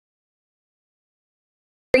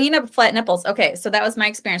bringing up flat nipples. Okay. So that was my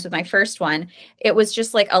experience with my first one. It was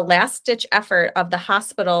just like a last ditch effort of the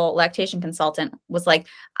hospital lactation consultant was like,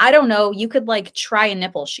 I don't know, you could like try a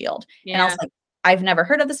nipple shield. Yeah. And I was like, I've never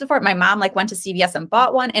heard of this before. My mom like went to CVS and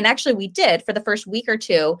bought one. And actually we did for the first week or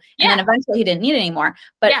two. And then eventually he didn't need it anymore.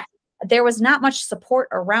 But there was not much support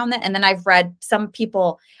around that. And then I've read some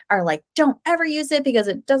people are like, don't ever use it because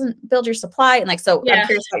it doesn't build your supply. And like, so I'm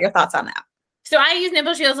curious about your thoughts on that. So I use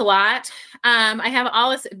nipple shields a lot. I have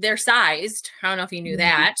all this, they're sized. I don't know if you knew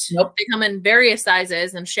that. Nope. They come in various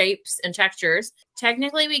sizes and shapes and textures.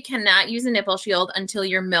 Technically, we cannot use a nipple shield until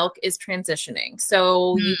your milk is transitioning.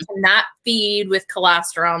 So you cannot feed with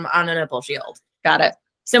colostrum on a nipple shield. Got it.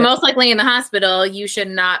 So most likely in the hospital, you should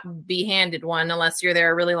not be handed one unless you're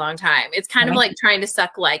there a really long time. It's kind of like trying to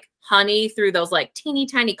suck like honey through those like teeny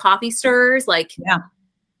tiny coffee stirrers. Like,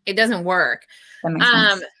 it doesn't work. That makes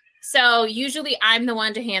sense. So usually I'm the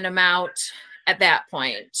one to hand them out at that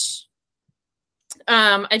point.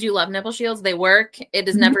 I do love nipple shields. They work. It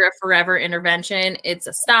is never a forever intervention. It's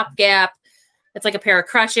a stopgap. It's like a pair of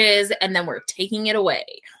crutches, and then we're taking it away.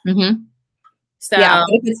 So yeah,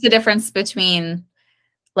 it's the difference between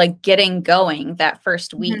like getting going that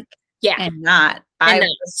first week and not. I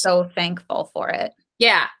was so thankful for it.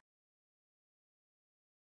 Yeah.